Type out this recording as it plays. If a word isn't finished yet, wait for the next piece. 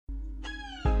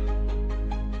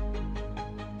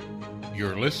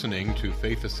You're listening to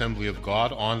Faith Assembly of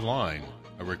God Online,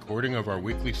 a recording of our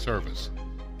weekly service.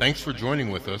 Thanks for joining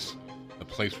with us, the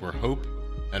place where hope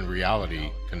and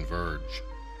reality converge.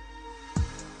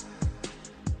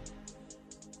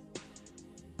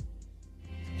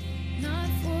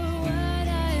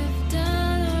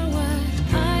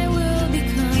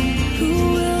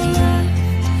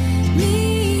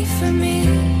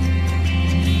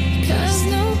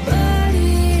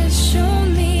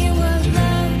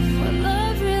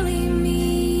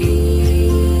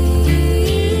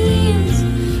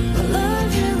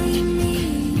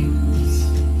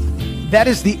 That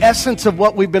is the essence of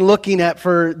what we've been looking at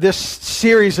for this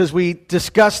series as we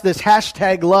discuss this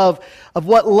hashtag love, of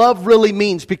what love really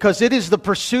means, because it is the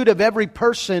pursuit of every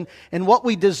person and what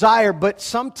we desire. But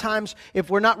sometimes if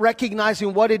we're not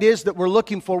recognizing what it is that we're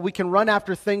looking for, we can run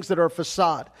after things that are a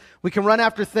facade. We can run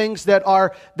after things that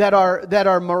are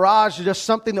mirage, just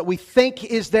something that we think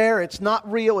is there. It's not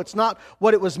real. It's not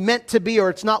what it was meant to be, or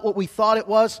it's not what we thought it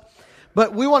was.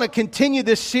 But we want to continue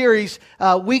this series,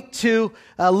 week 2,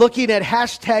 looking at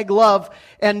hashtag love.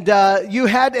 And you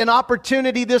had an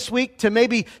opportunity this week to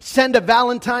maybe send a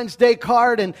Valentine's Day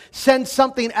card and send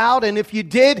something out. And if you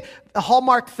did,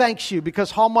 Hallmark thanks you,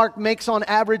 because Hallmark makes on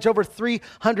average over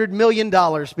 $300 million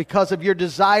because of your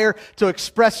desire to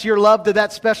express your love to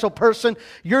that special person.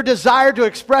 Your desire to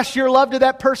express your love to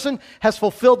that person has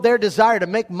fulfilled their desire to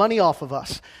make money off of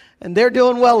us. And they're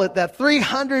doing well at that.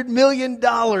 $300 million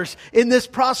in this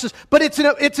process. But it's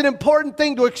an important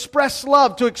thing to express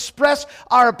love, to express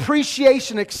our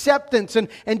appreciation, acceptance, and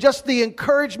just the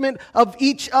encouragement of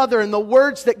each other and the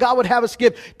words that God would have us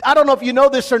give. I don't know if you know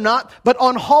this or not, but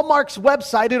on Hallmark's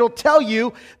website, it'll tell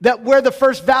you that where the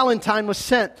first Valentine was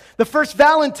sent. The first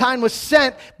Valentine was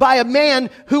sent by a man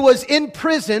who was in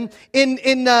prison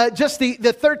in just the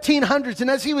 1300s. And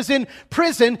as he was in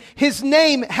prison, his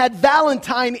name had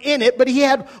Valentine in it, but he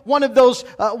had one of those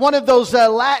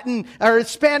Latin or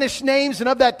Spanish names, and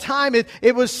of that time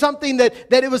it was something that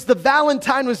it was the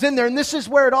Valentine was in there. And this is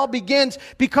where it all begins,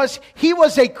 because he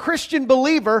was a Christian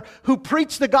believer who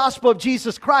preached the gospel of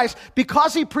Jesus Christ.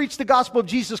 Because he preached the gospel of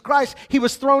Jesus Christ, he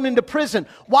was thrown into prison.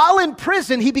 While in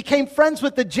prison, he became friends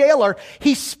with the jailer.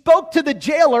 He spoke to the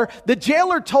jailer. The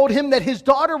jailer told him that his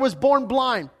daughter was born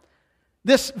blind.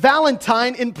 This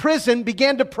Valentine in prison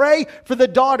began to pray for the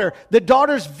daughter. The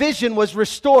daughter's vision was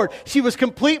restored. She was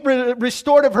completely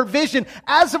restored of her vision.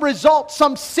 As a result,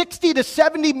 some 60 to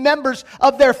 70 members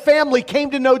of their family came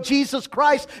to know Jesus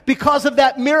Christ because of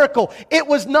that miracle. It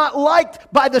was not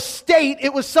liked by the state.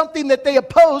 It was something that they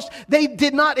opposed. They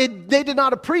did not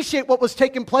appreciate what was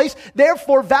taking place.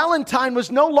 Therefore, Valentine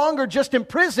was no longer just in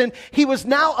prison. He was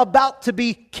now about to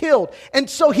be killed. And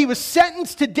so he was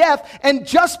sentenced to death. And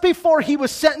just before he was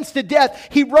sentenced to death,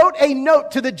 he wrote a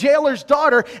note to the jailer's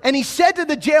daughter, and he said to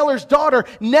the jailer's daughter,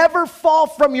 "Never fall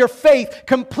from your faith.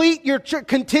 Continue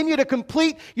to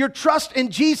complete your trust in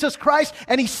Jesus Christ."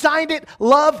 And he signed it,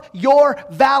 "Love, your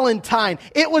Valentine."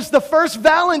 It was the first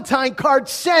Valentine card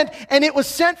sent, and it was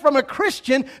sent from a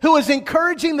Christian who was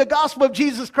encouraging the gospel of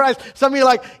Jesus Christ. Some of you are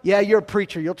like, "Yeah, you're a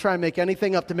preacher. You'll try and make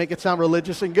anything up to make it sound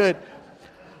religious and good."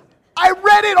 I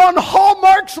read it on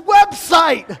Hallmark's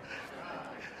website.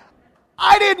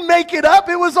 I didn't make it up.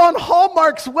 It was on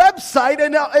Hallmark's website.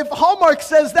 And now if Hallmark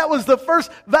says that was the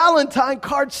first Valentine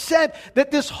card sent,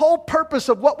 that this whole purpose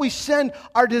of what we send,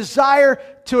 our desire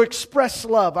to express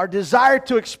love, our desire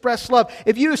to express love.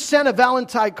 If you sent a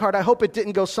Valentine card, I hope it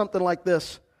didn't go something like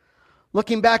this.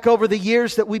 "Looking back over the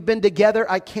years that we've been together,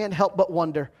 I can't help but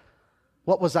wonder,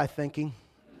 what was I thinking?"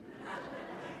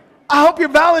 I hope your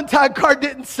Valentine card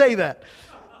didn't say that.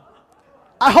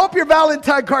 I hope your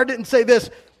Valentine card didn't say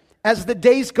this: "As the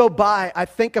days go by, I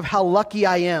think of how lucky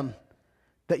I am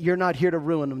that you're not here to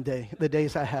ruin the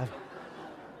days I have."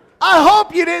 I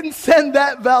hope you didn't send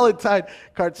that Valentine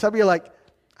card. Some of you are like,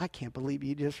 "I can't believe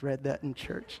you just read that in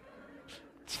church.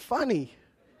 It's funny."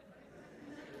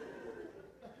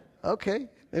 Okay,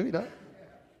 maybe not.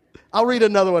 I'll read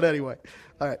another one anyway.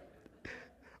 All right.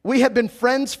 "We have been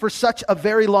friends for such a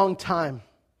very long time.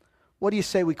 What do you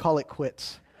say we call it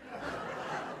quits?"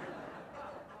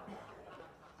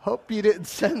 Hope you didn't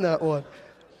send that one.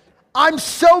 "I'm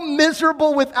so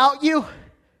miserable without you.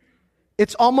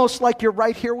 It's almost like you're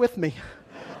right here with me."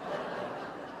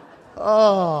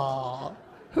 Oh,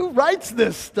 who writes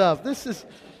this stuff? This is,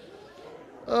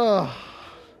 oh.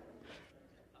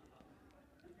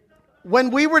 "When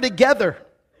we were together,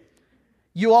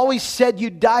 you always said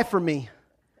you'd die for me.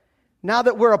 Now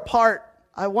that we're apart,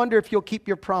 I wonder if you'll keep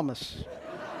your promise."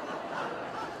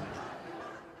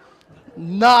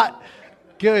 Not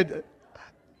good.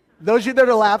 Those of you that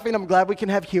are laughing, I'm glad we can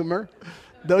have humor.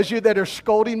 Those of you that are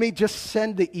scolding me, just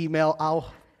send the email.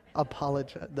 I'll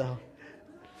apologize. No.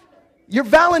 Your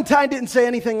Valentine didn't say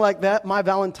anything like that. My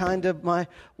Valentine to my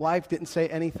wife didn't say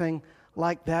anything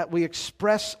like that. We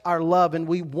express our love, and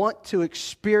we want to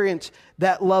experience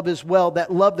that love as well,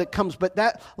 that love that comes. But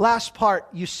that last part,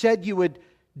 you said you would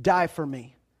die for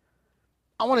me.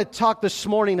 I want to talk this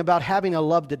morning about having a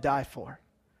love to die for.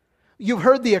 You've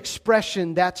heard the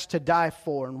expression, that's to die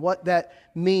for, and what that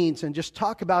means. And just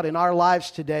talk about in our lives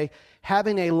today,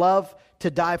 having a love to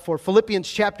die for. Philippians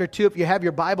chapter 2, if you have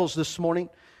your Bibles this morning,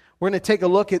 we're going to take a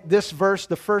look at this verse,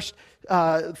 the first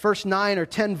 9 or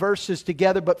 10 verses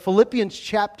together. But Philippians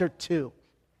chapter 2.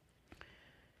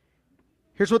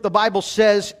 Here's what the Bible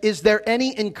says. Is there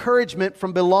any encouragement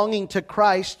from belonging to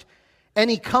Christ?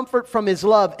 Any comfort from His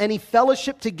love, any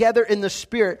fellowship together in the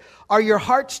Spirit? Are your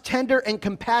hearts tender and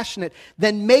compassionate?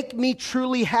 Then make me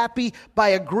truly happy by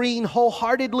agreeing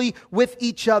wholeheartedly with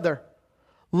each other,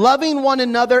 loving one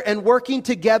another and working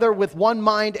together with one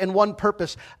mind and one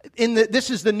purpose. This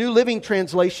is the New Living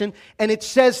Translation, and it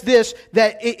says this,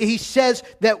 he says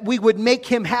that we would make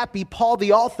Him happy, Paul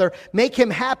the author, make Him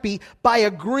happy by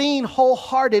agreeing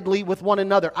wholeheartedly with one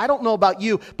another. I don't know about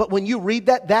you, but when you read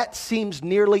that, that seems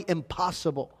nearly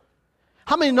impossible.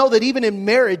 How many know that even in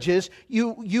marriages,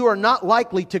 you are not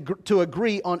likely to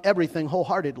agree on everything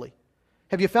wholeheartedly?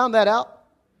 Have you found that out?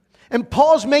 And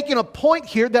Paul's making a point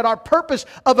here that our purpose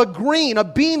of agreeing,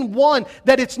 of being one,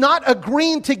 that it's not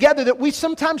agreeing together, that we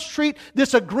sometimes treat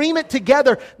this agreement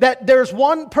together, that there's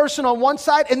one person on one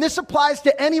side, and this applies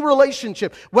to any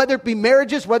relationship, whether it be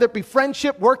marriages, whether it be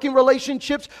friendship, working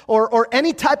relationships, or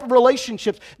any type of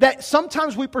relationships, that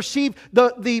sometimes we perceive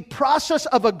the process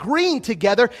of agreeing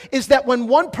together is that when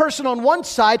one person on one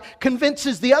side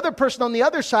convinces the other person on the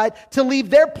other side to leave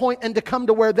their point and to come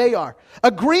to where they are.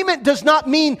 Agreement does not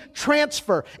mean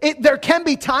transfer. There can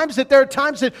be times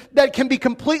that can be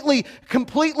completely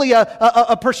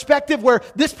a perspective where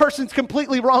this person's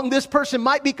completely wrong, this person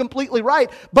might be completely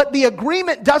right, but the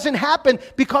agreement doesn't happen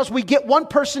because we get one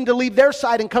person to leave their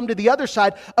side and come to the other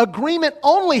side. Agreement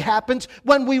only happens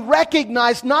when we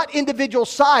recognize not individual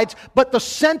sides, but the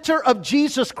center of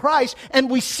Jesus Christ, and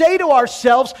we say to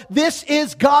ourselves, this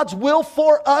is God's will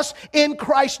for us in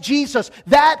Christ Jesus.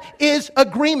 That is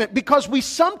agreement, because we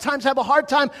sometimes have a hard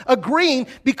time agreeing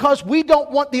because we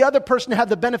don't want the other person to have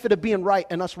the benefit of being right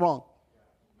and us wrong.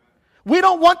 We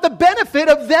don't want the benefit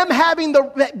of them having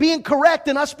being correct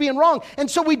and us being wrong.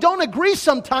 And so we don't agree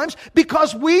sometimes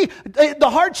because the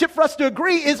hardship for us to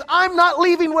agree is I'm not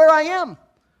leaving where I am.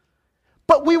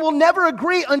 But we will never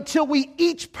agree until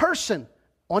each person,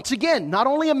 once again, not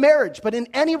only a marriage, but in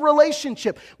any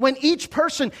relationship, when each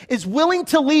person is willing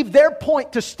to leave their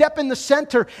point, to step in the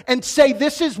center and say,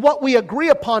 this is what we agree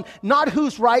upon, not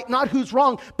who's right, not who's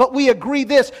wrong, but we agree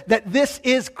that this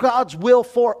is God's will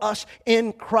for us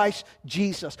in Christ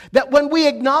Jesus. That when we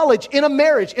acknowledge in a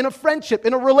marriage, in a friendship,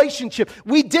 in a relationship,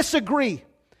 we disagree.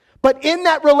 But in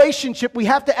that relationship, we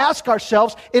have to ask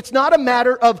ourselves, it's not a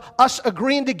matter of us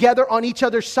agreeing together on each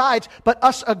other's sides, but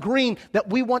us agreeing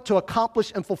that we want to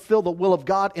accomplish and fulfill the will of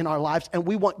God in our lives, and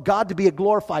we want God to be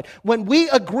glorified. When we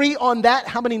agree on that,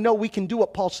 how many know we can do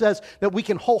what Paul says, that we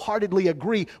can wholeheartedly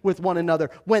agree with one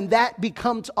another? When that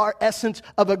becomes our essence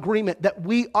of agreement, that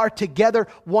we are together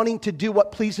wanting to do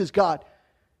what pleases God.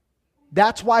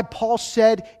 That's why Paul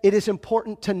said it is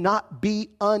important to not be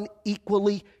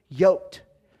unequally yoked.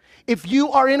 If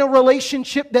you are in a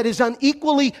relationship that is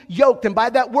unequally yoked, and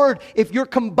by that word, if you're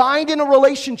combined in a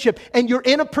relationship and you're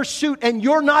in a pursuit and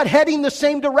you're not heading the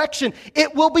same direction,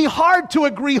 it will be hard to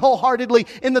agree wholeheartedly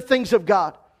in the things of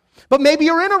God. But maybe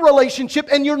you're in a relationship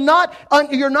and you're not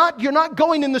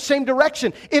going in the same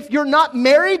direction. If you're not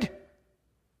married,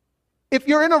 if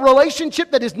you're in a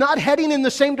relationship that is not heading in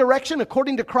the same direction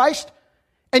according to Christ,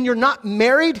 and you're not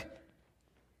married,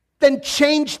 then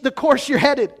change the course you're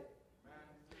headed.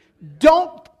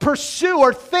 Don't pursue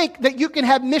or think that you can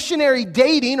have missionary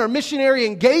dating or missionary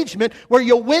engagement where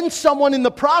you'll win someone in the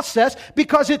process,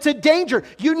 because it's a danger.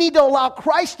 You need to allow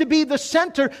Christ to be the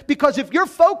center, because if your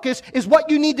focus is what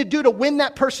you need to do to win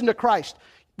that person to Christ,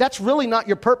 that's really not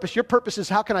your purpose. Your purpose is,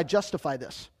 how can I justify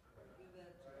this?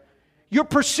 Your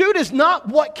pursuit is not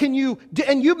what can you do,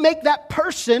 and you make that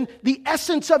person the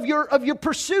essence of your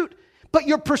pursuit. But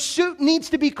your pursuit needs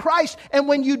to be Christ. And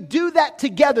when you do that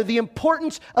together, the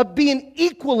importance of being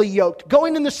equally yoked,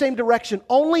 going in the same direction,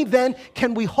 only then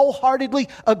can we wholeheartedly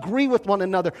agree with one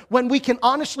another. When we can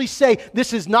honestly say,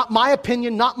 this is not my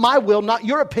opinion, not my will, not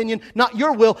your opinion, not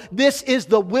your will. This is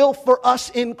the will for us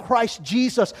in Christ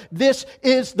Jesus. This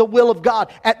is the will of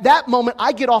God. At that moment,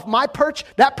 I get off my perch,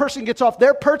 that person gets off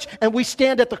their perch, and we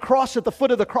stand at the cross, at the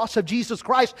foot of the cross of Jesus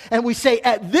Christ, and we say,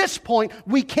 at this point,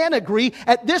 we can agree.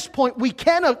 At this point, we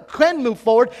can move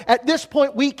forward. At this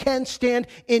point, we can stand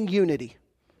in unity.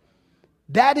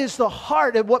 That is the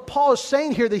heart of what Paul is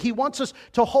saying here, that he wants us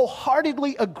to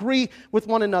wholeheartedly agree with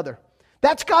one another.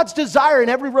 That's God's desire in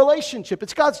every relationship.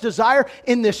 It's God's desire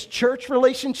in this church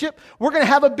relationship. We're going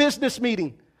to have a business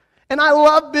meeting. And I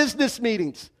love business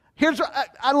meetings.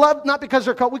 I love, not because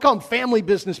we call them family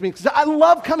business meetings. I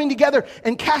love coming together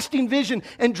and casting vision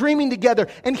and dreaming together.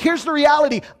 And here's the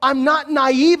reality. I'm not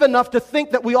naive enough to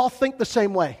think that we all think the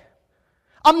same way.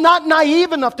 I'm not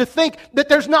naive enough to think that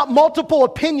there's not multiple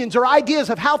opinions or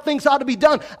ideas of how things ought to be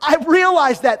done. I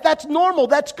realize that. That's normal.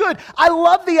 That's good. I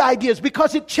love the ideas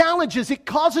because it challenges. It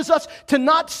causes us to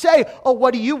not say, oh,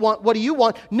 what do you want? What do you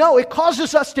want? No, it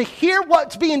causes us to hear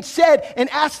what's being said and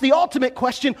ask the ultimate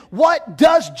question, what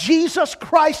does Jesus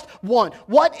Christ want?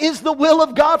 What is the will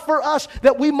of God for us?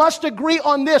 That we must agree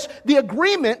on this. The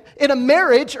agreement in a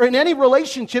marriage or in any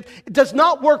relationship does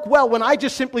not work well when I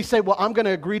just simply say, well, I'm going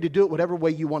to agree to do it whatever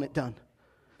way you want it done.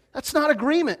 That's not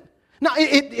agreement. Now,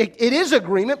 it is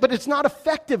agreement, but it's not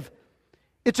effective.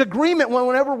 It's agreement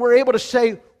whenever we're able to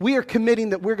say, we are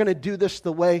committing that we're going to do this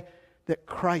the way that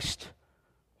Christ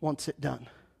wants it done.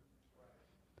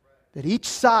 That each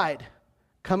side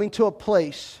coming to a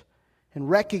place and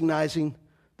recognizing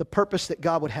the purpose that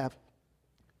God would have.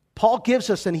 Paul gives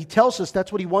us, and he tells us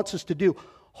that's what he wants us to do,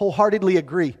 wholeheartedly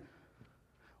agree.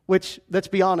 Which, let's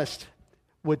be honest,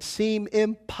 would seem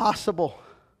impossible.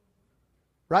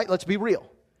 Right? Let's be real.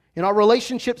 In our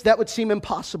relationships, that would seem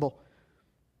impossible.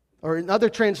 Or in other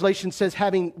translations says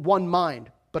having one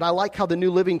mind. But I like how the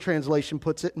New Living Translation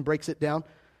puts it and breaks it down.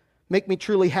 Make me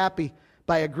truly happy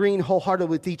by agreeing wholeheartedly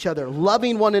with each other,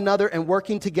 loving one another and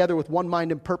working together with one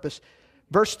mind and purpose.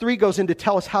 Verse 3 goes in to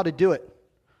tell us how to do it.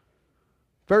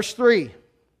 Verse 3,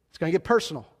 it's going to get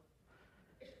personal.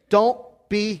 Don't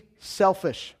be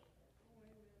selfish.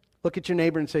 Look at your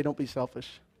neighbor and say, don't be selfish.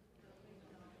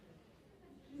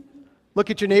 Look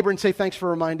at your neighbor and say, thanks for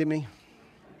reminding me.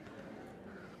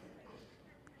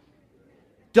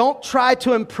 Don't try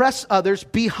to impress others.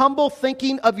 Be humble,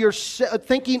 thinking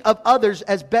of others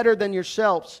as better than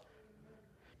yourselves.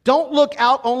 Don't look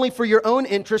out only for your own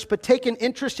interest, but take an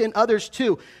interest in others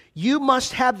too. You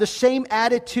must have the same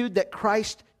attitude that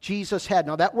Christ Jesus had.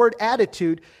 Now, that word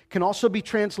attitude can also be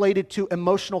translated to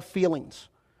emotional feelings.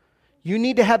 You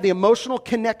need to have the emotional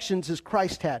connections as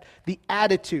Christ had. The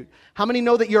attitude. How many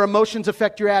know that your emotions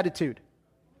affect your attitude?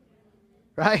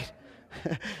 Right?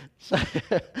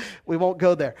 We won't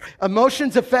go there.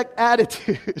 Emotions affect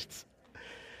attitudes.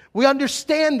 We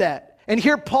understand that. And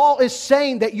here Paul is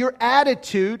saying that your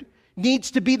attitude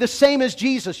needs to be the same as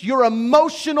Jesus. Your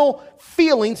emotional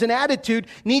feelings and attitude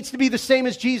needs to be the same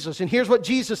as Jesus. And here's what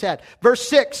Jesus had. Verse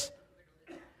 6.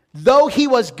 Though he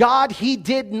was God, he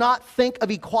did not think of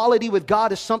equality with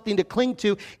God as something to cling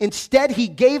to. Instead, he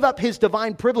gave up his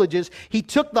divine privileges. He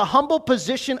took the humble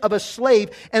position of a slave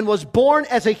and was born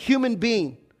as a human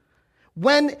being.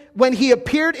 When he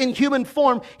appeared in human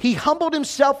form, he humbled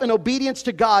himself in obedience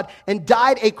to God and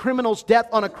died a criminal's death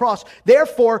on a cross.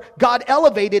 Therefore, God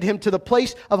elevated him to the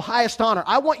place of highest honor.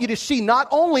 I want you to see, not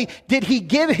only did he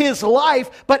give his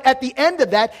life, but at the end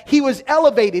of that, he was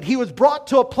elevated. He was brought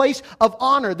to a place of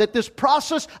honor. That this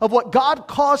process of what God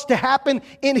caused to happen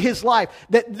in his life,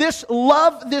 that this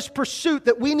love, this pursuit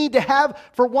that we need to have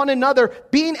for one another,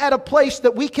 being at a place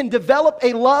that we can develop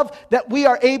a love that we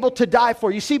are able to die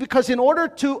for. You see, because in order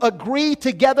to agree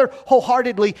together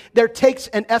wholeheartedly, there takes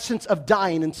an essence of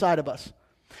dying inside of us.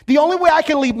 The only way I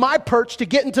can leave my perch to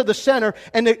get into the center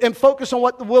and focus on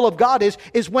what the will of God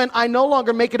is when I no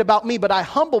longer make it about me, but I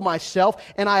humble myself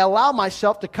and I allow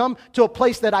myself to come to a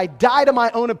place that I die to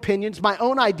my own opinions, my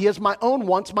own ideas, my own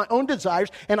wants, my own desires,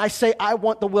 and I say, I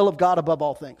want the will of God above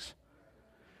all things.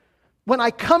 When I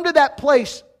come to that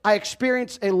place, I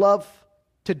experience a love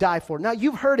to die for. Now,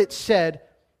 you've heard it said,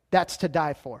 that's to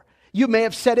die for. You may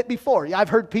have said it before. I've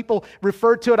heard people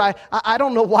refer to it. I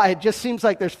don't know why. It just seems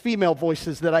like there's female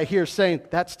voices that I hear saying,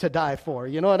 that's to die for.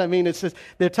 You know what I mean? It's just,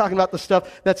 they're talking about the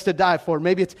stuff that's to die for.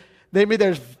 Maybe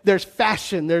there's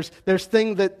fashion. There's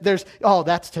thing that there's, oh,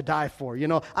 that's to die for. You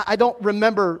know, I don't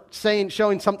remember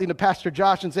showing something to Pastor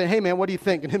Josh and saying, hey man, what do you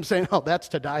think? And him saying, oh, that's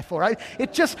to die for. I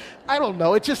don't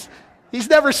know. He's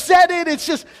never said it. It's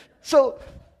just so.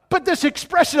 But this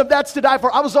expression of "that's to die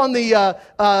for," I was on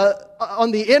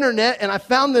the internet and I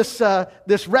found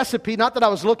this recipe. Not that I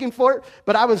was looking for it,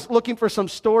 but I was looking for some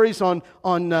stories on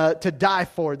to die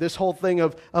for. This whole thing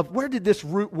of where did this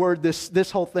root word,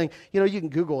 this whole thing. You know, you can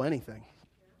Google anything.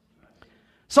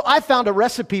 So I found a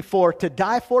recipe for to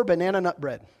die for banana nut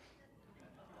bread.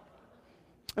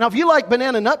 Now, if you like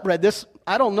banana nut bread,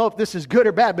 I don't know if this is good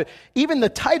or bad, but even the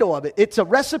title of it, it's a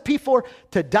recipe for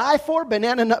to die for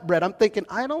banana nut bread. I'm thinking,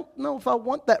 I don't know if I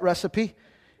want that recipe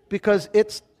because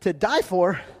it's to die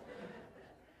for.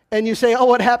 And you say, oh,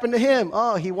 what happened to him?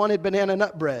 Oh, he wanted banana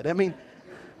nut bread. I mean,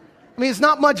 it's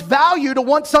not much value to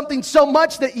want something so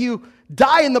much that you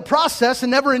die in the process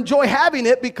and never enjoy having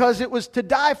it because it was to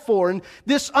die for. And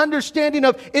this understanding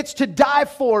of it's to die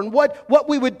for and what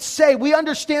we would say, we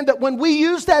understand that when we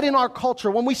use that in our culture,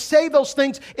 when we say those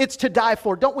things, it's to die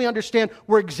for, don't we understand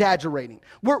we're exaggerating?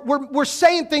 We're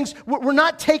saying things, we're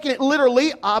not taking it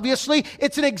literally, obviously.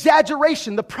 It's an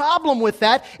exaggeration. The problem with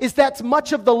that is that's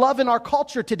much of the love in our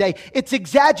culture today. It's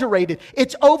exaggerated.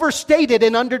 It's overstated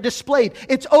and underdisplayed.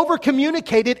 It's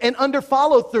over-communicated and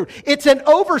under-followed through. It's an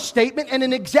overstatement and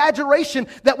an exaggeration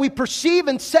that we perceive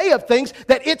and say of things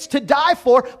that it's to die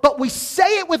for, but we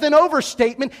say it with an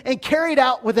overstatement and carry it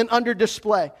out with an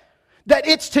underdisplay. That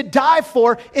it's to die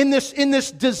for in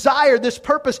this desire, this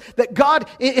purpose, that God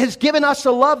has given us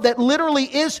a love that literally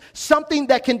is something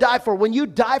that can die for. When you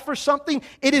die for something,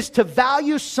 it is to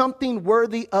value something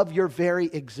worthy of your very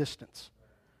existence.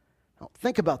 Now,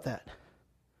 think about that.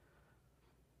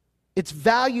 It's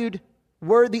valued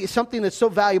worthy, something that's so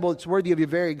valuable it's worthy of your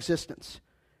very existence.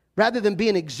 Rather than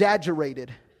being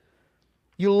exaggerated,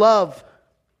 you love,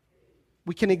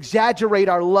 we can exaggerate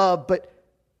our love, but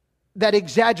that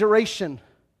exaggeration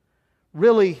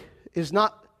really is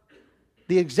not,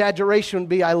 the exaggeration would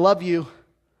be I love you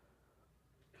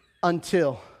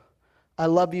until, I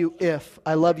love you if,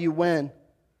 I love you when.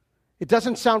 It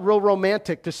doesn't sound real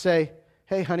romantic to say,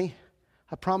 hey honey,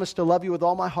 I promise to love you with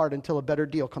all my heart until a better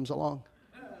deal comes along.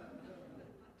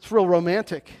 It's real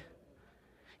romantic.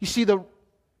 You see, the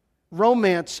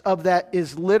romance of that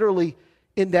is literally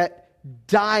in that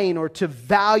dying or to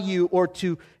value or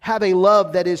to have a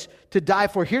love that is to die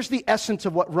for. Here's the essence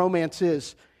of what romance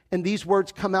is. And these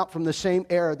words come out from the same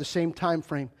era, the same time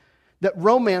frame. That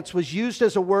romance was used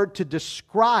as a word to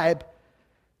describe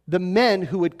the men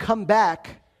who would come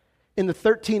back in the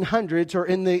 1300s or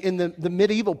in the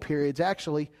medieval periods,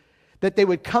 actually, that they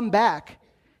would come back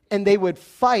and they would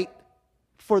fight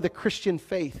for the Christian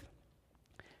faith.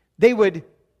 They would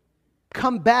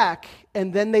come back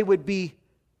and then they would be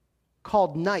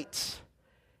called knights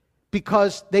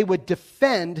because they would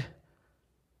defend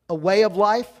a way of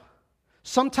life.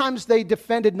 Sometimes they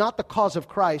defended not the cause of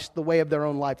Christ, the way of their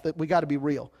own life. That we got to be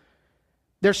real.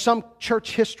 There's some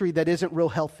church history that isn't real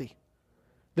healthy.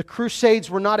 The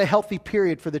Crusades were not a healthy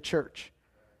period for the church.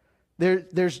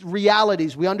 There's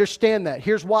realities. We understand that.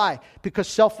 Here's why. Because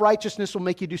self-righteousness will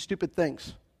make you do stupid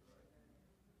things.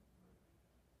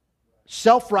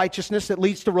 Self-righteousness that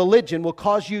leads to religion will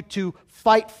cause you to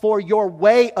fight for your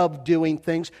way of doing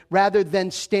things rather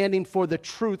than standing for the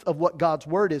truth of what God's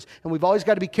Word is. And we've always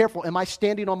got to be careful. Am I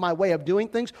standing on my way of doing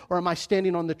things, or am I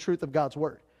standing on the truth of God's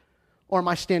Word? Or am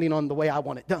I standing on the way I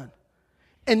want it done?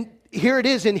 And here it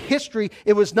is in history.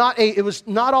 It was not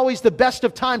always the best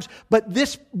of times, but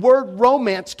this word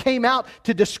romance came out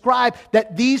to describe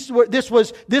that this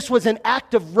was an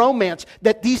act of romance,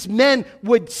 that these men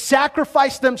would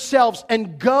sacrifice themselves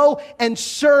and go and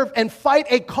serve and fight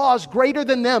a cause greater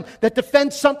than them, that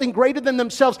defends something greater than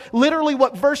themselves. Literally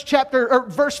what verse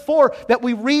 4 that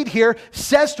we read here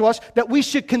says to us, that we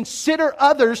should consider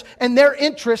others and their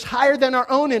interests higher than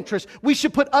our own interests. We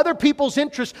should put other people's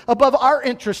interests above our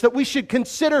interests, that we should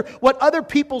consider what other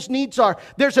people's needs are.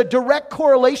 There's a direct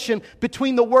correlation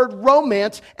between the word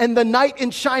romance and the knight in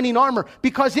shining armor,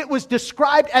 because it was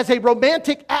described as a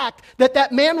romantic act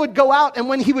that man would go out, and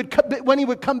when he would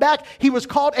come back, he was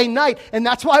called a knight. And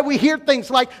that's why we hear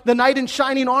things like the knight in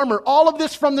shining armor. All of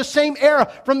this from the same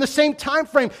era, from the same time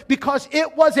frame, because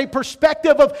it was a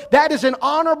perspective of that is an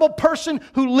honorable person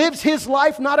who lives his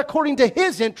life not according to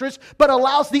his interests, but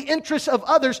allows the interests of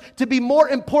others to be more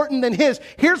important than his.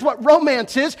 Here's what what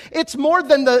romance is. It's more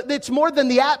than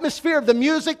the atmosphere of the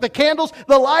music, the candles,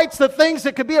 the lights, the things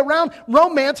that could be around.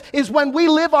 Romance is when we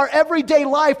live our everyday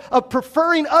life of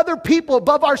preferring other people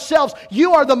above ourselves.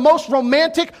 You are the most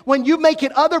romantic when you make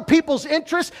it other people's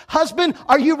interests. Husband,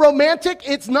 are you romantic?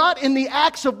 It's not in the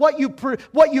acts of what you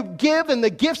give and the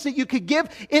gifts that you could give.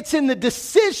 It's in the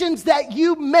decisions that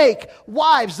you make.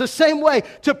 Wives, the same way,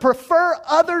 to prefer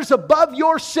others above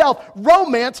yourself.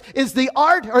 Romance is the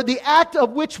art or the act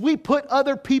of which we put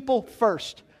other people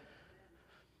first.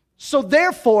 So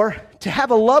therefore, to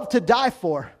have a love to die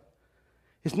for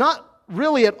is not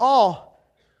really at all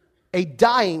a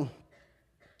dying,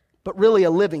 but really a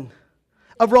living.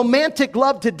 A romantic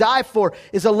love to die for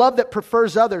is a love that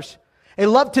prefers others. A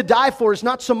love to die for is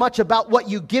not so much about what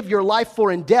you give your life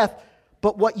for in death,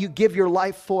 but what you give your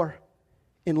life for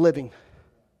in living.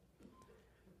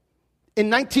 In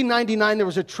 1999, there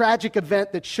was a tragic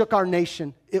event that shook our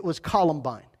nation. It was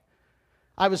Columbine.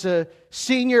 I was a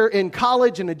senior in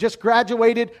college and had just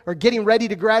graduated or getting ready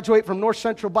to graduate from North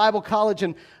Central Bible College.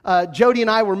 And Jody and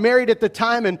I were married at the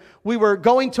time, and we were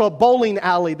going to a bowling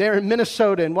alley there in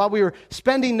Minnesota. And while we were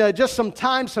spending just some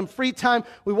free time,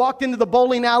 we walked into the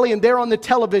bowling alley, and there on the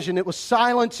television, it was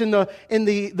silence in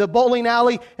the bowling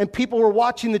alley, and people were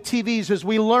watching the TVs as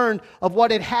we learned of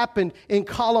what had happened in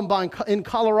Columbine, in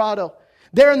Colorado.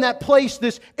 There in that place,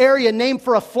 this area named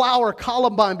for a flower,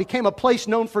 Columbine, became a place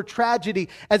known for tragedy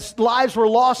as lives were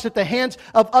lost at the hands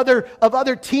of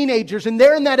other teenagers. And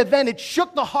there in that event, it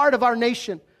shook the heart of our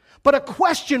nation. But a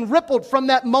question rippled from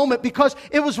that moment because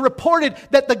it was reported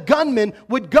that the gunman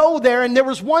would go there, and there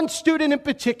was one student in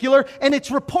particular, and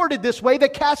it's reported this way,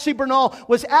 that Cassie Bernal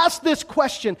was asked this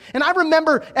question. And I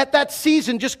remember at that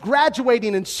season just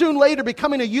graduating and soon later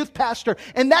becoming a youth pastor,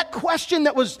 and that question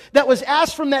that was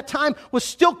asked from that time was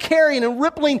still carrying and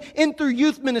rippling in through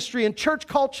youth ministry and church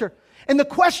culture. And the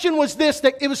question was this,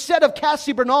 that it was said of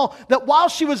Cassie Bernal that while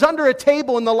she was under a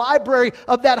table in the library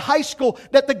of that high school,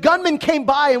 that the gunman came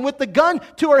by and with the gun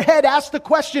to her head asked the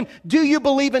question, do you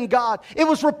believe in God? It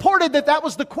was reported that that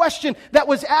was the question that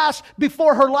was asked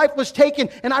before her life was taken.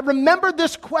 And I remember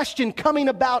this question coming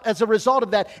about as a result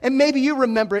of that. And maybe you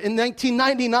remember it in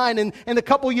 1999 and a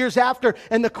couple years after,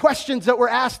 and the questions that were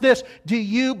asked this, do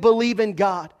you believe in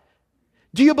God?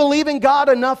 Do you believe in God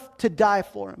enough to die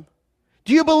for Him?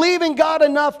 Do you believe in God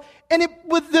enough? And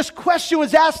this question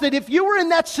was asked that if you were in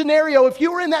that scenario, if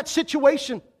you were in that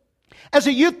situation, as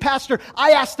a youth pastor,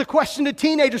 I asked the question to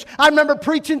teenagers. I remember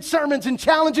preaching sermons and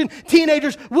challenging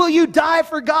teenagers, will you die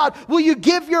for God? Will you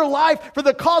give your life for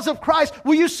the cause of Christ?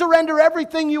 Will you surrender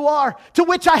everything you are? To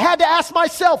which I had to ask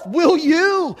myself, will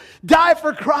you die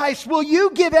for Christ? Will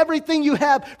you give everything you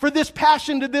have for this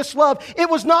passion, to this love? It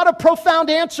was not a profound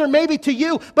answer maybe to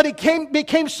you, but it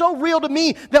became so real to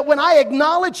me that when I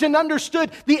acknowledged and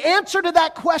understood the answer to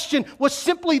that question was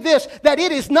simply this, that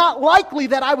it is not likely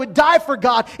that I would die for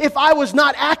God if I was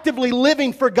not actively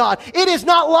living for God. It is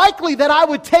not likely that I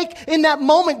would take in that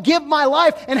moment, give my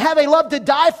life and have a love to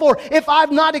die for if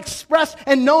I've not expressed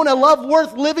and known a love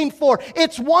worth living for.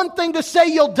 It's one thing to say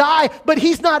you'll die, but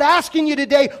He's not asking you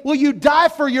today, will you die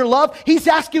for your love? He's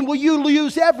asking, will you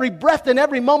use every breath and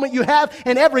every moment you have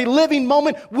and every living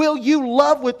moment? Will you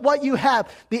love with what you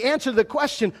have? The answer to the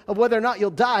question of whether or not you'll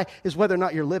die is whether or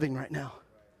not you're living right now.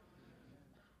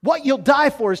 What you'll die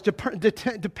for is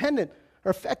dependent or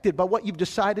affected by what you've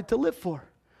decided to live for.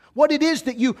 What it is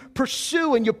that you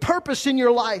pursue and your purpose in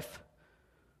your life.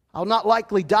 I'll not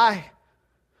likely die.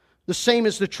 The same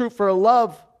is the truth for a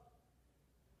love.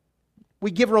 We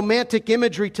give romantic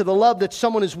imagery to the love that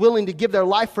someone is willing to give their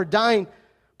life for dying,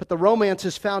 but the romance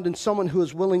is found in someone who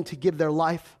is willing to give their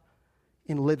life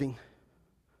in living.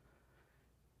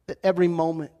 At every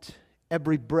moment,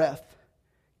 every breath,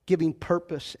 giving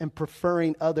purpose and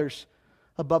preferring others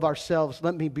above ourselves.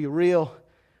 Let me be real.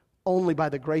 Only by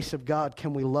the grace of God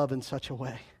can we love in such a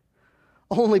way.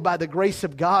 Only by the grace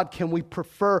of God can we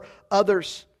prefer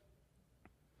others.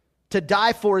 To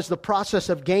die for is the process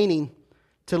of gaining.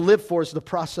 To live for is the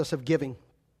process of giving.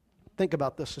 Think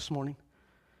about this morning.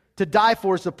 To die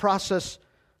for is the process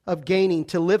of gaining.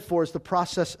 To live for is the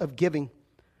process of giving.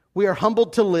 We are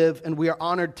humbled to live and we are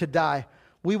honored to die.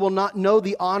 We will not know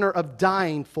the honor of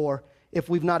dying for if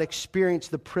we've not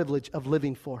experienced the privilege of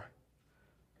living for.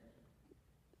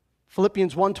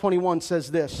 Philippians 1:21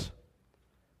 says this,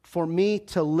 for me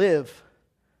to live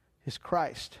is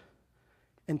Christ,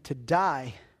 and to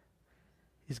die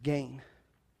is gain.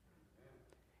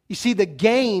 You see, the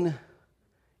gain,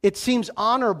 it seems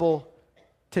honorable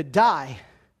to die,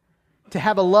 to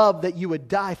have a love that you would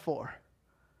die for.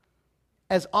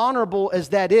 As honorable as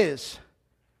that is,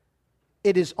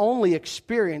 it is only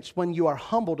experienced when you are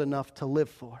humbled enough to live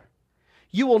for.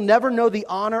 You will never know the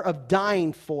honor of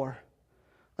dying for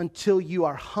until you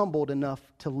are humbled enough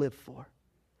to live for.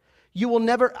 You will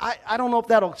never, I don't know if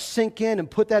that'll sink in and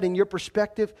put that in your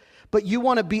perspective, but you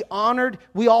want to be honored.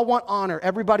 We all want honor.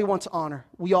 Everybody wants honor.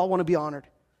 We all want to be honored.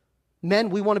 Men,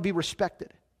 we want to be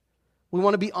respected. We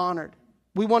want to be honored.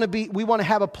 We want to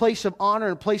have a place of honor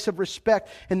and a place of respect.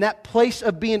 And that place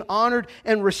of being honored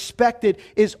and respected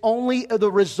is only the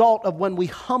result of when we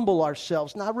humble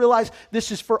ourselves. Now I realize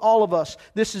this is for all of us.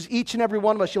 This is each and every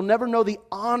one of us. You'll never know the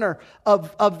honor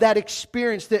of that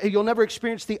experience. You'll never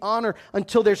experience the honor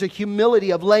until there's a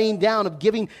humility of laying down, of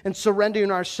giving and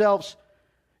surrendering ourselves.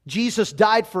 Jesus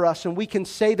died for us, and we can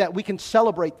say that. We can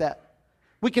celebrate that.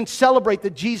 We can celebrate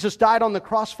that Jesus died on the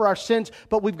cross for our sins,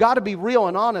 but we've got to be real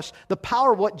and honest. The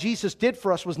power of what Jesus did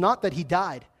for us was not that He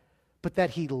died, but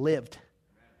that He lived.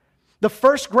 The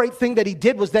first great thing that He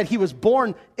did was that He was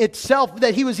born itself,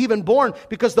 that He was even born,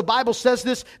 because the Bible says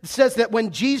this, it says that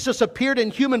when Jesus appeared in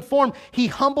human form, He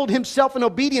humbled Himself in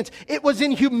obedience. It was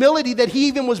in humility that He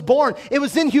even was born. It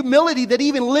was in humility that He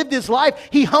even lived His life.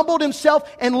 He humbled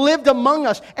Himself and lived among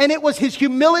us. And it was His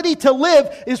humility to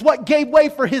live is what gave way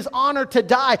for His honor to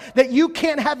die. That you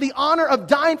can't have the honor of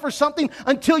dying for something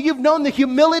until you've known the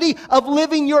humility of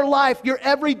living your life, your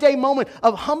everyday moment,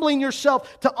 of humbling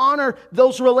yourself to honor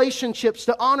those relationships,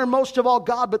 to honor most of all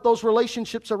God, but those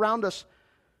relationships around us.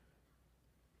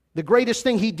 The greatest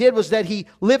thing He did was that He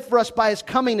lived for us by His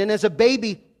coming, and as a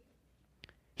baby,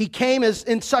 He came as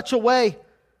in such a way.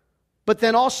 But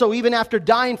then also, even after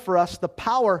dying for us, the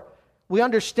power, we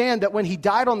understand that when He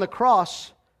died on the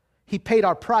cross, He paid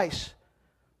our price.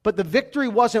 But the victory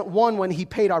wasn't won when He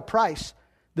paid our price.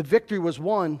 The victory was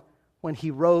won when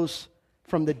He rose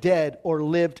from the dead or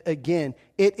lived again.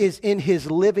 It is in His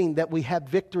living that we have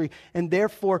victory. And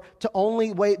therefore, the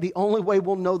only way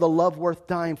we'll know the love worth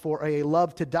dying for, or a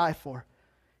love to die for,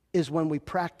 is when we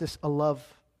practice a love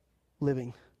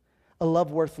living. A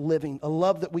love worth living. A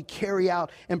love that we carry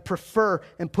out and prefer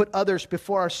and put others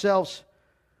before ourselves.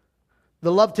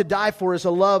 The love to die for is a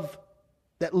love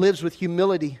that lives with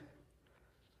humility.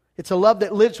 It's a love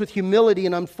that lives with humility,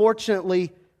 and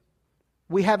unfortunately,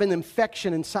 we have an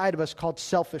infection inside of us called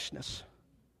selfishness.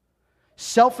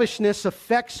 Selfishness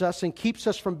affects us and keeps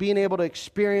us from being able to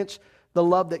experience the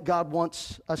love that God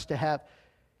wants us to have.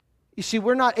 You see,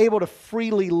 we're not able to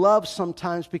freely love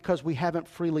sometimes because we haven't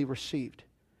freely received.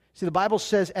 See, the Bible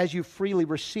says, as you freely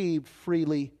receive,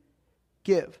 freely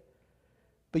give.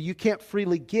 But you can't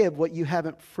freely give what you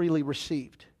haven't freely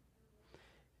received.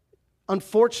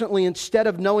 Unfortunately, instead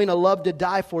of knowing a love to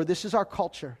die for, this is our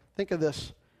culture. Think of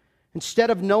this. Instead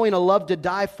of knowing a love to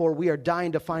die for, we are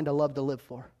dying to find a love to live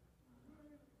for.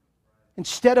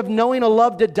 Instead of knowing a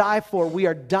love to die for, we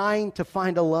are dying to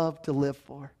find a love to live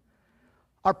for.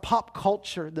 Our pop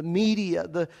culture, the media,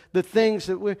 the things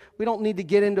that we don't need to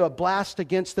get into a blast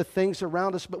against the things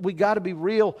around us, but we got to be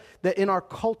real that in our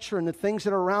culture and the things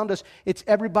that are around us, it's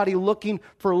everybody looking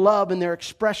for love and their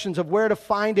expressions of where to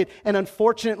find it. And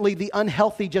unfortunately, the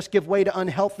unhealthy just give way to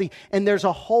unhealthy. And there's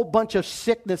a whole bunch of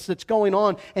sickness that's going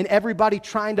on, and everybody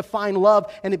trying to find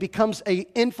love, and it becomes an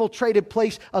infiltrated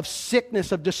place of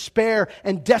sickness, of despair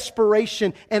and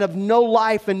desperation, and of no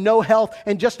life and no health,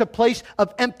 and just a place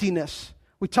of emptiness.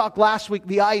 We talked last week,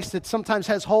 the ice that sometimes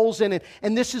has holes in it.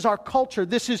 And this is our culture.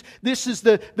 This is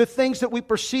the things that we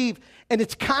perceive. And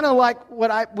it's kind of like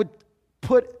what I would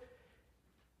put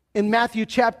in Matthew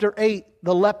chapter 8,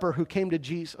 the leper who came to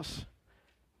Jesus.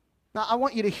 Now, I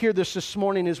want you to hear this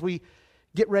morning as we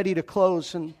get ready to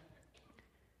close. And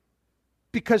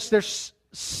because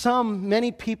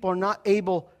many people are not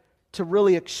able to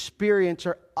really experience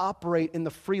or operate in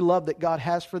the free love that God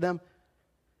has for them,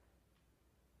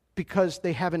 because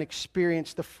they haven't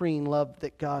experienced the freeing love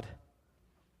that God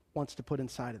wants to put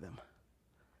inside of them.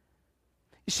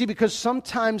 You see, because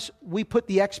sometimes we put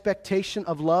the expectation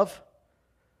of love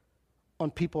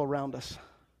on people around us.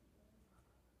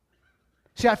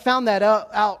 See, I found that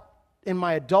out in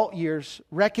my adult years,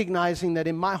 recognizing that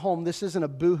in my home, this isn't a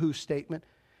boo-hoo statement.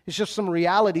 It's just some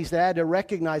realities that I had to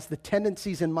recognize, the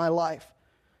tendencies in my life.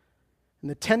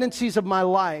 And the tendencies of my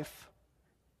life,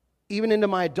 even into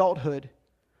my adulthood,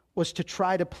 was to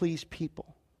try to please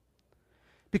people.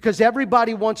 Because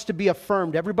everybody wants to be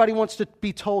affirmed. Everybody wants to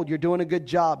be told, you're doing a good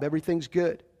job, everything's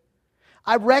good.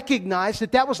 I recognized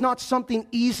that was not something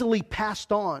easily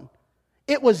passed on.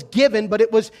 It was given, but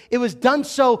it was done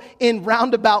so in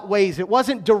roundabout ways. It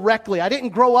wasn't directly. I didn't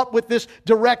grow up with this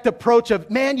direct approach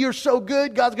of, man, you're so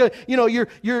good, God's good.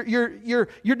 You're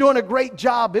doing a great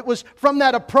job. It was from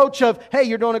that approach of, hey,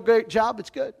 you're doing a great job, it's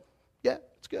good. Yeah,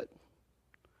 it's good.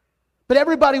 But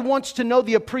everybody wants to know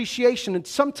the appreciation. And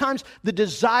sometimes the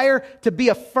desire to be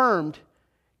affirmed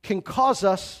can cause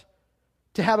us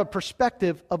to have a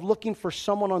perspective of looking for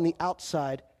someone on the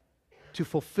outside to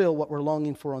fulfill what we're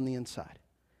longing for on the inside.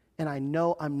 And I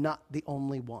know I'm not the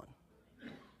only one.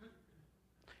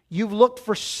 You've looked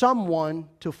for someone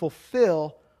to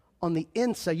fulfill on the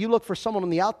inside. You look for someone on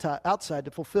the outside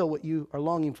to fulfill what you are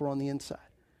longing for on the inside.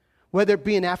 Whether it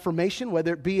be an affirmation,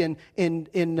 whether it be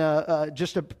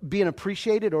being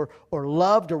appreciated or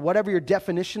loved, or whatever your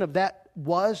definition of that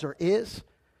was or is.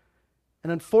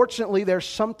 And unfortunately, there's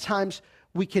sometimes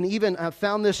we can even, I've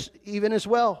found this even as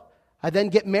well, I then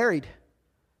get married.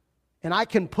 And I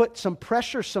can put some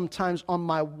pressure sometimes on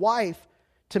my wife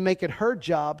to make it her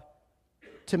job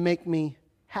to make me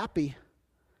happy.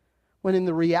 When in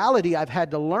the reality, I've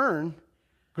had to learn,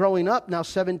 growing up now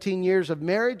 17 years of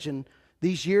marriage and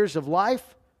these years of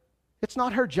life, it's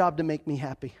not her job to make me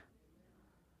happy.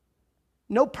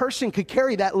 No person could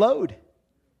carry that load.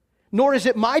 Nor is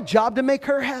it my job to make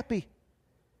her happy.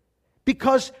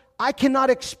 Because I cannot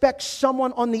expect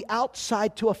someone on the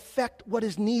outside to affect what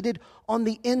is needed on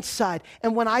the inside.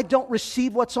 And when I don't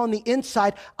receive what's on the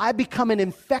inside, I become an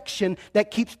infection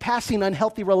that keeps passing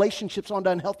unhealthy relationships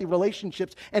onto unhealthy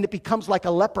relationships. And it becomes like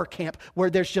a leper camp where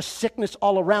there's just sickness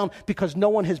all around because no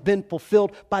one has been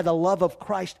fulfilled by the love of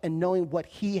Christ and knowing what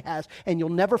He has. And you'll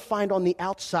never find on the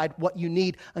outside what you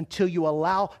need until you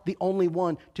allow the only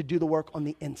one to do the work on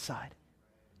the inside.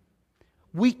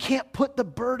 We can't put the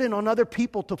burden on other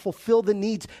people to fulfill the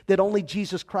needs that only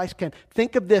Jesus Christ can.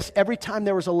 Think of this, every time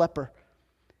there was a leper,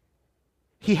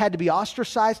 he had to be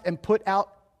ostracized and put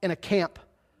out in a camp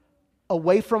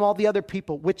away from all the other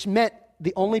people, which meant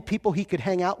the only people he could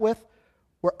hang out with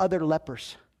were other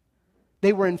lepers.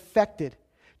 They were infected.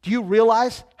 Do you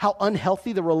realize how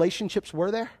unhealthy the relationships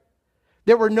were there?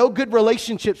 There were no good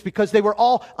relationships because they were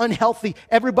all unhealthy.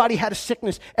 Everybody had a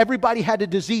sickness. Everybody had a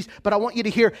disease. But I want you to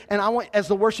hear, and I want, as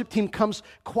the worship team comes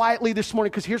quietly this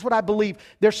morning, because here's what I believe.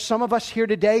 There's some of us here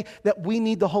today that we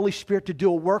need the Holy Spirit to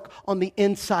do a work on the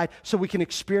inside so we can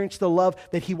experience the love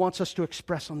that He wants us to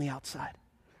express on the outside.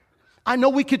 I know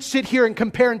we could sit here and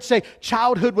compare and say,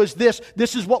 childhood was this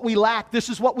is what we lacked, this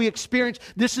is what we experienced,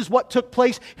 this is what took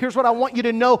place. Here's what I want you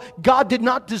to know. God did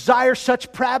not desire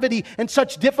such pravity and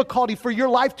such difficulty for your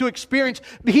life to experience.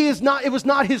 It was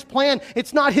not His plan,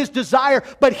 it's not His desire,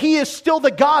 but He is still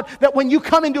the God that when you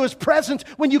come into His presence,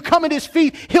 when you come at His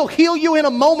feet, He'll heal you in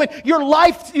a moment. Your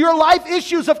life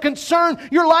issues of concern,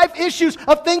 your life issues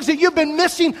of things that you've been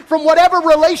missing from whatever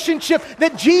relationship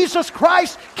that Jesus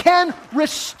Christ can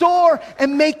restore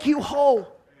and make you whole.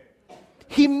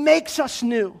 He makes us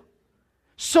new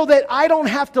so that I don't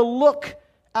have to look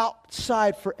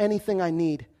outside for anything I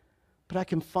need, but I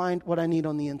can find what I need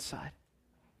on the inside.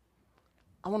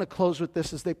 I want to close with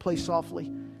this as they play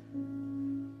softly.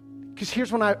 Because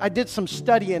here's when I did some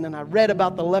studying and I read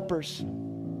about the lepers.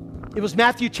 It was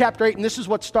Matthew chapter 8, and this is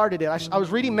what started it. I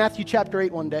was reading Matthew chapter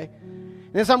 8 one day.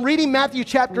 And as I'm reading Matthew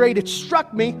chapter 8, it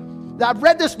struck me that I've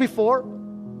read this before,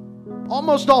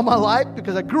 almost all my life,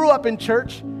 because I grew up in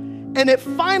church. And it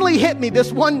finally hit me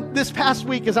this past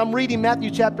week as I'm reading Matthew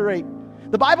chapter 8.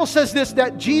 The Bible says this,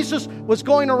 that Jesus was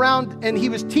going around and He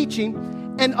was teaching,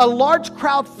 and a large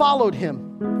crowd followed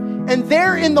Him. And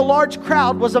there in the large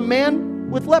crowd was a man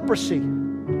with leprosy.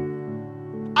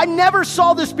 I never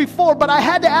saw this before, but I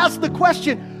had to ask the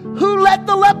question, who let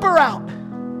the leper out?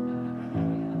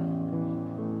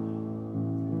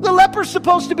 The leper's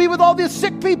supposed to be with all these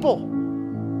sick people.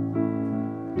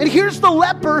 And here's the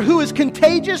leper who is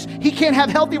contagious. He can't have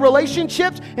healthy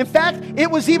relationships. In fact,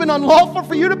 it was even unlawful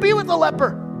for you to be with a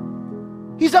leper.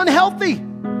 He's unhealthy.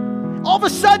 All of a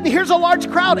sudden, here's a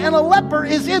large crowd, and a leper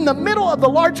is in the middle of the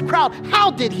large crowd. How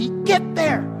did he get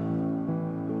there?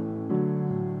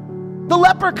 The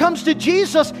leper comes to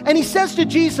Jesus, and he says to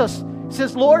Jesus, he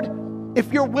says, Lord,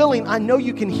 if you're willing, I know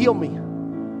you can heal me.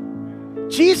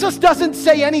 Jesus doesn't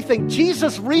say anything.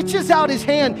 Jesus reaches out His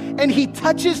hand and He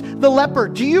touches the leper.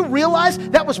 Do you realize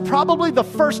that was probably the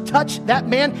first touch that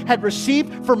man had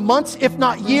received for months, if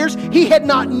not years? He had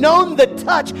not known the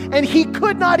touch, and he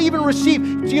could not even receive.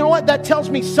 Do you know what that tells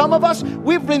me? Some of us,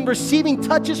 we've been receiving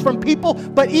touches from people,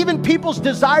 but even people's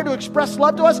desire to express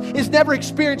love to us is never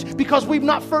experienced because we've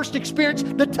not first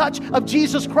experienced the touch of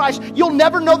Jesus Christ. You'll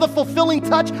never know the fulfilling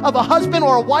touch of a husband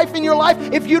or a wife in your life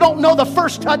if you don't know the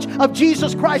first touch of Jesus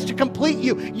Christ to complete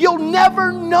you. You'll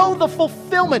never know the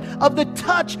fulfillment of the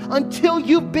touch until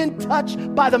you've been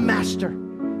touched by the Master,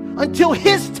 until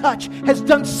His touch has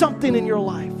done something in your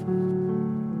life.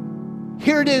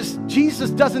 Here it is.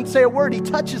 Jesus doesn't say a word. He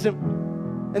touches him.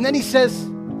 And then He says,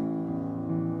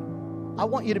 I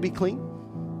want you to be clean.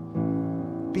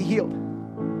 be healed.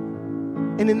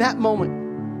 And in that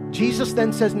moment, Jesus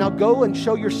then says, now go and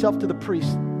show yourself to the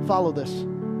priest. Follow this.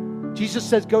 Jesus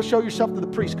says, go show yourself to the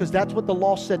priest, because that's what the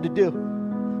law said to do.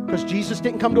 Because Jesus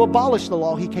didn't come to abolish the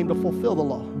law, he came to fulfill the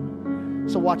law.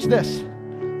 So watch this.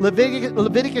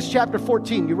 Leviticus chapter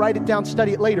 14. You write it down,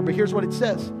 study it later, but here's what it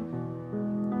says.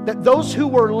 That those who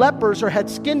were lepers or had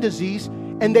skin disease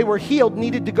and they were healed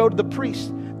needed to go to the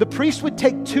priest. The priest would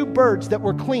take 2 birds that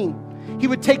were clean. He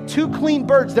would take 2 clean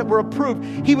birds that were approved.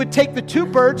 He would take the 2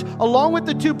 birds. Along with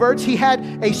the 2 birds, he had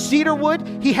a cedar wood,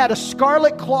 he had a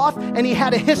scarlet cloth, and he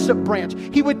had a hyssop branch.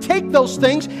 He would take those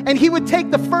things, and he would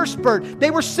take the first bird.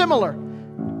 They were similar.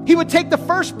 He would take the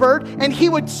first bird, and he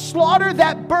would slaughter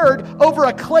that bird over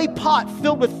a clay pot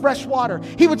filled with fresh water.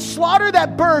 He would slaughter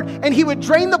that bird, and he would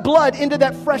drain the blood into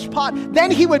that fresh pot. Then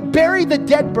he would bury the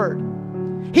dead bird.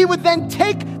 He would then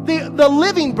take the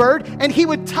living bird, and he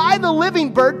would tie the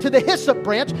living bird to the hyssop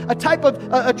branch, a type of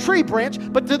a tree branch,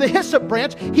 but to the hyssop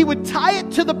branch. He would tie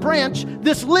it to the branch,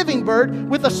 this living bird,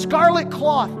 with a scarlet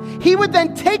cloth. He would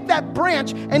then take that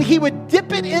branch, and he would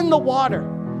dip it in the water,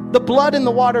 the blood and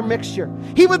the water mixture.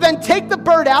 He would then take the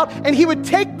bird out, and he would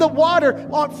take the water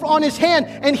on his hand,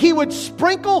 and he would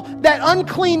sprinkle that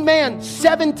unclean man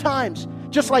 7 times,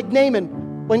 just like Naaman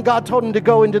when God told him to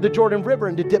go into the Jordan River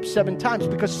and to dip 7 times,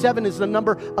 because 7 is the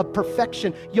number of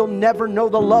perfection. You'll never know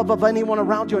the love of anyone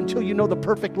around you until you know the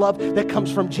perfect love that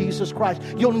comes from Jesus Christ.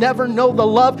 You'll never know the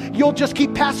love. You'll just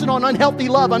keep passing on unhealthy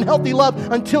love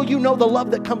until you know the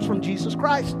love that comes from Jesus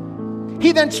Christ.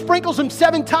 He then sprinkles him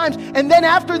 7 times, and then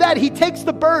after that, he takes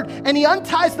the bird and he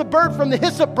unties the bird from the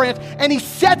hyssop branch and he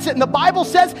sets it. And the Bible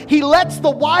says he lets the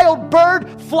wild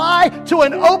bird fly to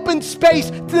an open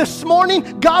space. This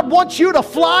morning, God wants you to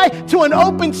fly to an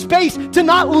open space, to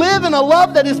not live in a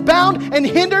love that is bound and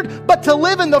hindered, but to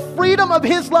live in the freedom of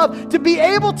his love, to be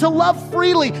able to love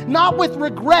freely, not with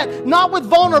regret, not with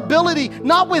vulnerability,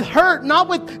 not with hurt, not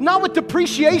with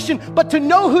depreciation, but to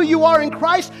know who you are in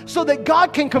Christ so that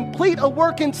God can complete a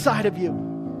work inside of you.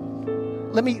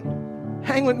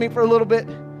 Hang with me for a little bit,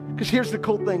 because here's the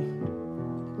cool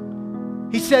thing.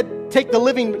 He said, take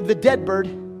the dead bird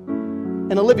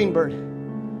and a living bird.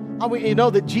 I want you to know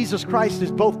that Jesus Christ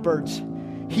is both birds.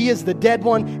 He is the dead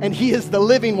one and he is the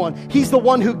living one. He's the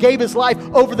one who gave his life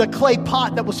over the clay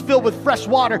pot that was filled with fresh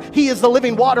water. He is the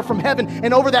living water from heaven.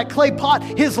 And over that clay pot,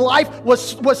 his life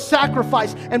was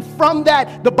sacrificed. And from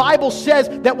that, the Bible says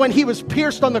that when he was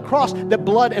pierced on the cross, that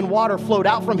blood and water flowed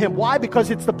out from him. Why?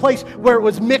 Because it's the place where it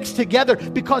was mixed together.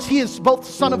 Because he is both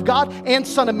Son of God and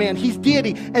Son of Man. He's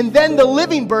deity. And then the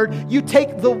living bird, you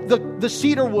take the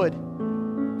cedar wood,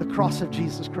 the cross of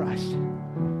Jesus Christ.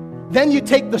 Then you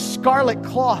take the scarlet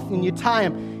cloth and you tie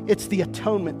him. It's the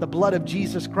atonement, the blood of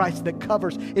Jesus Christ that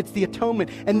covers. It's the atonement.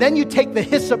 And then you take the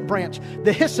hyssop branch.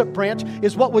 The hyssop branch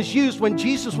is what was used when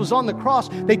Jesus was on the cross.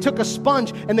 They took a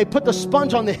sponge and they put the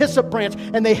sponge on the hyssop branch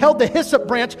and they held the hyssop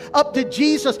branch up to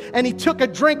Jesus, and he took a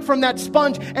drink from that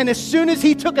sponge. And as soon as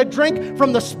he took a drink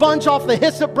from the sponge off the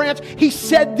hyssop branch, he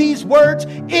said these words,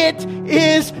 "It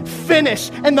is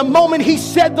finished." And the moment he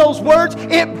said those words,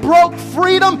 it broke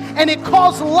freedom and it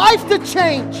caused life to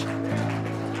change.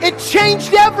 It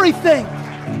changed everything.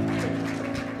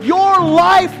 Your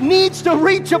life needs to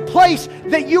reach a place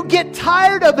that you get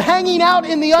tired of hanging out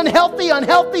in the unhealthy,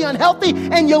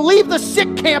 and you leave the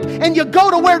sick camp and you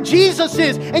go to where Jesus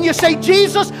is and you say,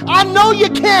 Jesus, I know you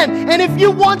can. And if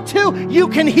you want to, you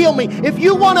can heal me. If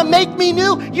you want to make me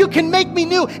new, you can make me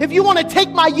new. If you want to take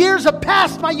my years of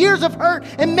past, my years of hurt,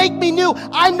 and make me new,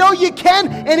 I know you can.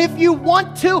 And if you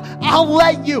want to, I'll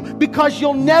let you, because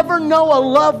you'll never know a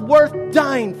love worth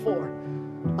dying for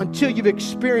until you've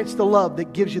experienced the love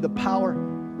that gives you the power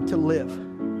to live.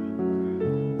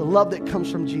 The love that comes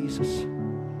from Jesus.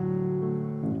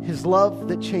 His love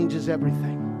that changes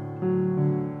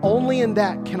everything. Only in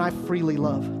that can I freely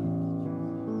love.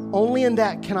 Only in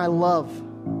that can I love.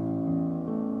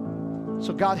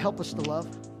 So God, help us to love.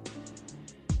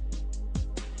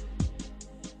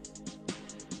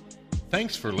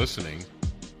 Thanks for listening.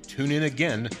 Tune in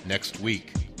again next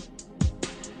week.